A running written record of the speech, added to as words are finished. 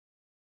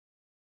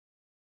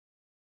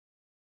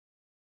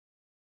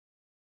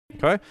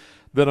Okay,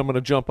 then I'm going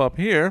to jump up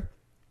here.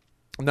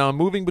 Now I'm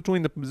moving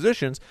between the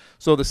positions,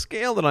 so the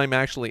scale that I'm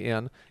actually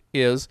in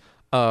is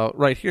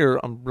right here.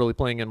 I'm really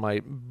playing in my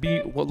B,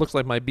 what looks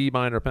like my B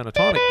minor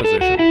pentatonic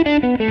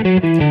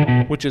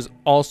position, which is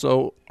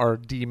also our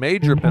D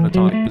major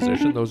pentatonic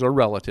position. Those are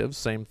relatives,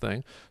 same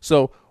thing.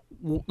 So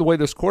the way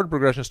this chord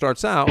progression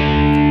starts out,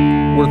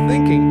 we're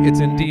thinking it's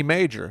in D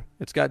major.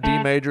 It's got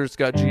D major, it's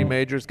got G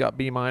major, it's got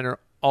B minor,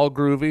 all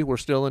groovy. We're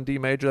still in D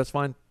major, that's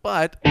fine.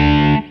 But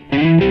I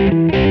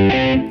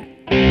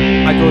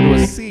go to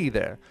a C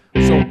there.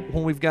 So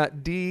when we've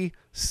got D,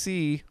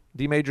 C,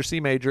 D major, C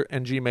major,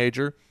 and G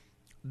major,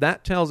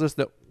 that tells us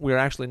that we're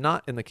actually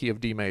not in the key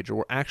of D major.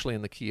 We're actually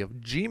in the key of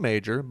G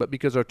major, but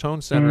because our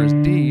tone center is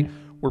D,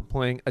 we're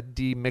playing a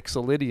D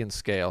mixolydian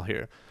scale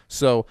here.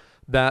 So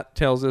that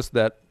tells us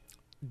that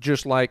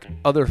just like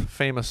other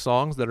famous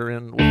songs that are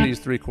in with these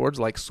three chords,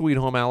 like Sweet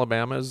Home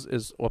Alabama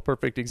is a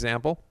perfect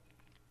example.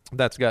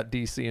 That's got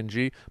D, C, and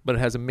G, but it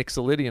has a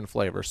mixolydian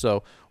flavor.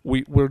 So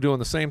we're doing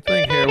the same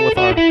thing here with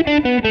our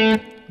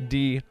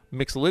D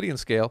mixolydian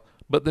scale,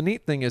 but the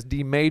neat thing is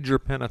D major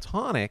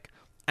pentatonic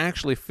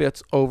actually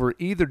fits over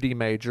either D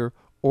major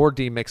or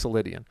D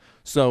mixolydian.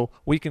 So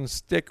we can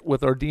stick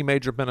with our D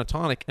major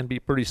pentatonic and be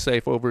pretty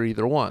safe over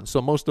either one.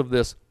 So most of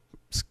this,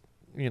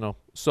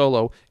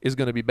 solo is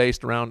going to be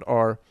based around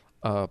our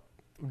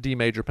D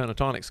major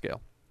pentatonic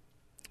scale.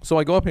 So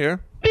I go up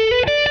here.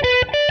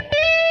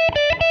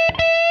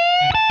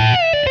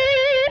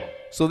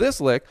 So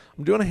this lick,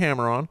 I'm doing a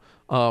hammer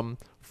on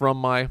from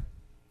my,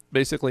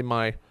 basically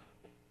my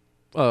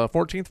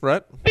 14th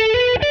fret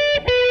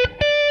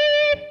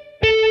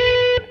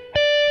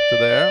to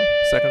there,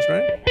 second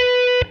string. Do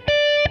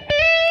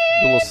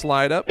a little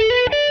slide up, then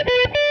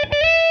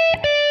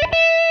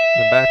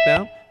back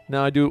down.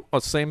 Now I do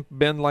a same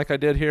bend like I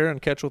did here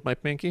and catch with my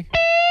pinky.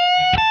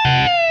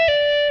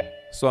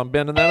 So I'm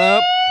bending that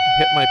up,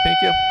 hit my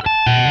pinky,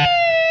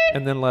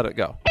 and then let it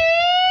go.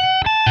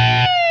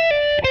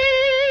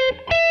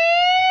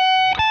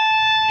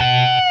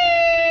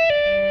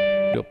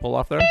 Do a pull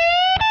off there.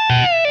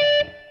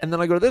 And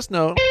then I go to this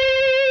note,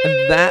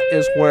 and that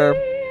is where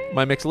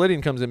my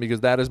mixolydian comes in,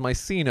 because that is my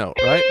C note,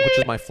 right? Which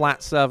is my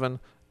flat 7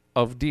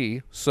 of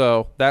D.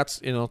 So that's,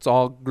 it's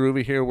all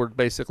groovy here. We're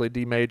basically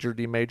D major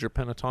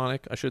pentatonic,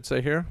 I should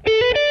say here.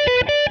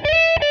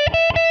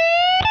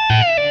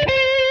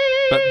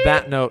 But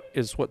that note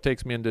is what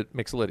takes me into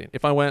mixolydian.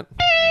 If I went...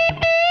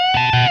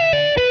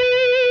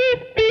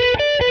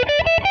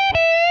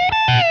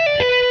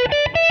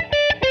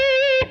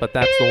 But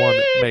that's the one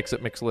that makes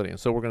it mixolydian.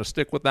 So we're going to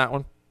stick with that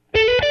one.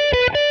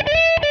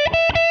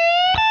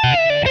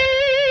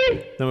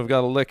 Then we've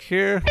got a lick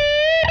here.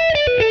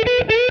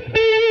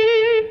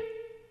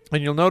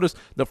 And you'll notice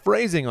the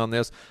phrasing on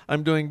this,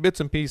 I'm doing bits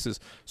and pieces,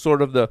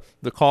 sort of the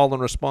call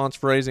and response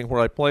phrasing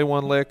where I play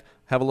one lick,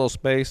 have a little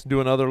space,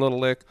 do another little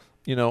lick.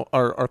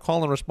 Our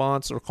call and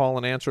response, or call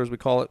and answer as we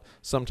call it,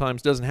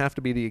 sometimes doesn't have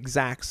to be the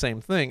exact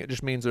same thing. It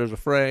just means there's a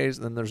phrase,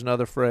 then there's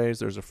another phrase,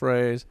 there's a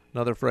phrase,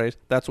 another phrase.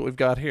 That's what we've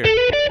got here.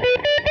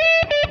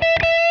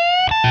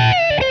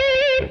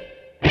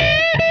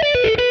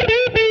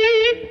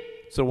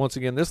 So once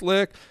again, this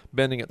lick,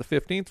 bending at the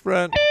 15th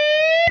fret,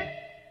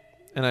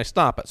 and I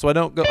stop it. So I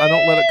don't let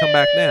it come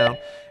back down,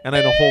 and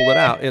I don't hold it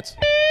out. It's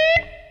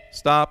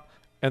stop,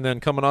 and then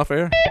coming off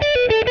air.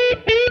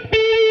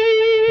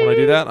 When I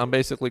do that, I'm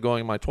basically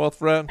going my 12th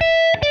fret.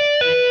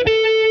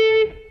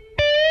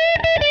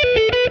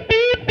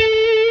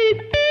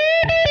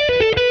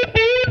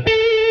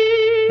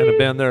 And a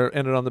bend there,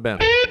 ended on the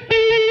bend.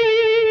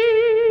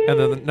 And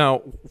then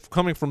now,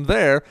 coming from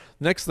there,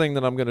 next thing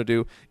that I'm going to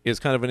do is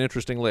kind of an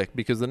interesting lick,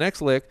 because the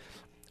next lick,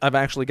 I've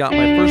actually got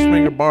my first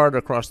finger barred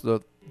across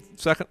the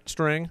second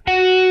string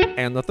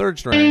and the third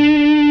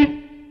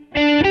string.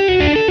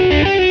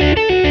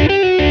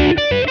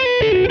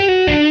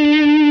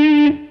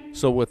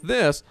 So with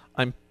this,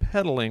 I'm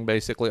pedaling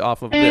basically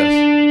off of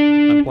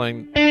this. I'm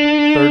playing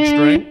third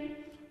string,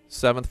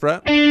 7th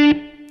fret,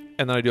 and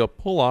then I do a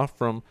pull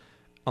off on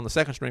the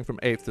second string from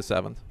 8th to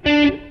 7th.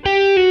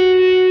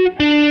 And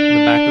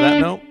then back to that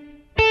note,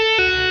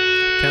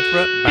 10th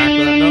fret, back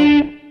to that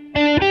note.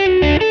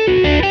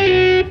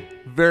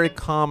 Very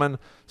common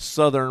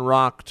Southern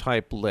rock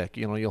type lick.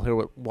 You'll hear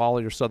what all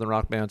your Southern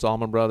rock bands,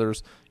 Allman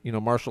Brothers,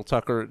 Marshall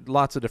Tucker,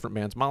 lots of different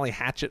bands. Molly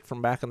Hatchet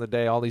from back in the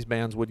day, all these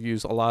bands would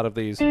use a lot of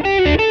these. All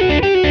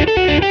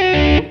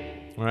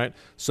right,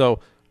 so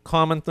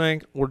common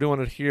thing, we're doing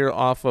it here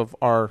off of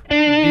our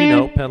D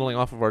note, pedaling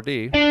off of our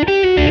D.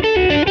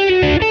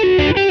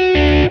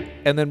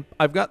 And then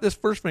I've got this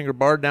first finger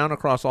barred down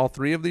across all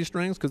 3 of these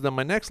strings, because then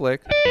my next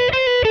lick,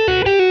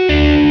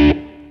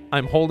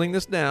 I'm holding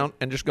this down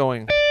and just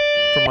going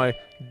from my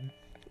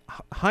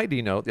high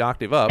D note, the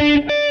octave up,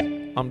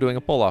 I'm doing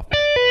a pull off.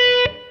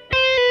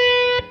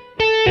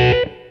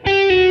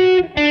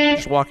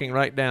 Just walking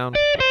right down.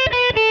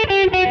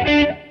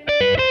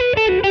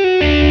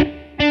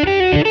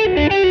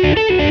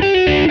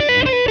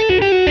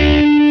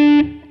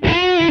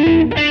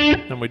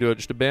 Then we do it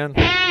just a bend.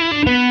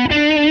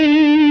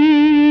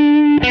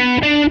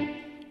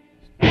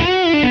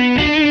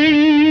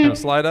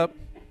 slide up,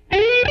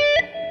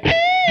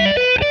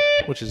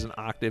 which is an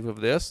octave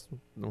of this.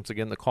 Once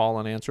again, the call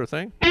and answer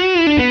thing.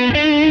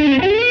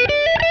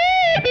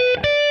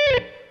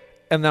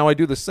 And now I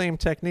do the same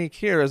technique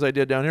here as I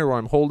did down here, where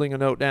I'm holding a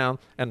note down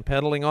and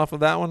pedaling off of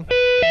that one.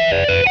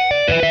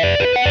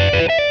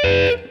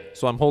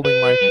 So I'm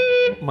holding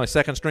my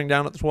second string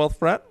down at the 12th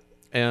fret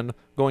and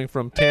going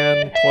from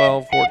 10,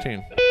 12,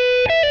 14.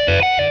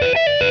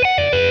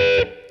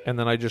 And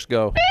then I just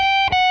go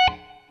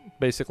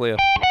basically a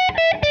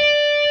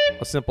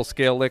simple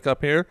scale lick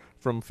up here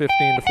from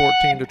 15 to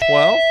 14 to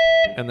 12,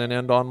 and then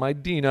end on my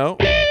D note.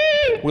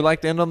 We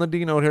like to end on the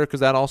D note here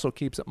because that also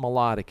keeps it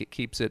melodic. It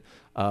keeps it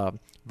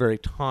very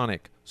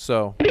tonic.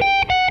 So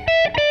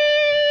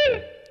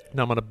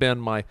now I'm going to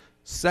bend my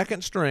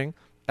second string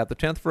at the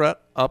 10th fret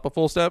up a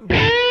full step and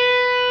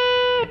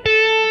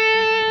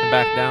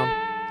back down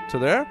to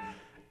there.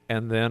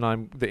 And then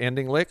the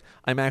ending lick,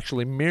 I'm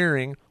actually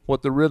mirroring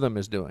what the rhythm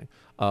is doing.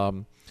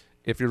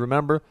 If you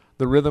remember,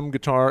 the rhythm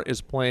guitar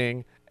is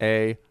playing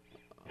a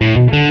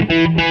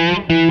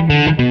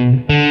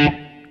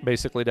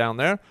basically down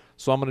there.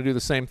 So I'm going to do the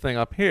same thing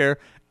up here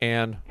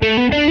and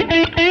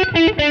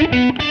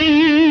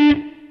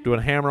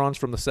doing hammer-ons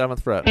from the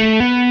 7th fret.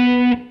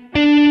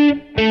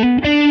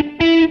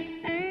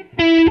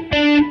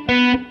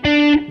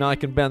 Now I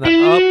can bend that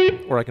up,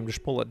 or I can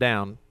just pull it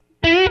down.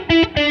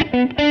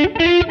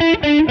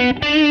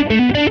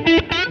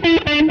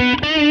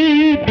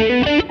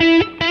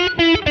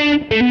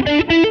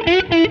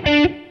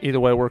 Either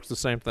way works the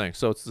same thing.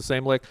 So it's the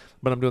same lick,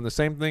 but I'm doing the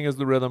same thing as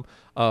the rhythm.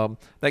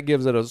 That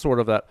gives it a sort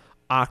of that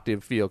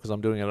octave feel because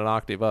I'm doing it an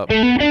octave up.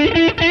 Once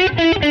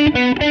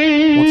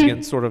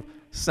again, sort of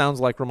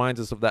sounds like, reminds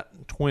us of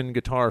that twin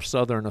guitar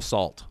Southern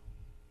Assault.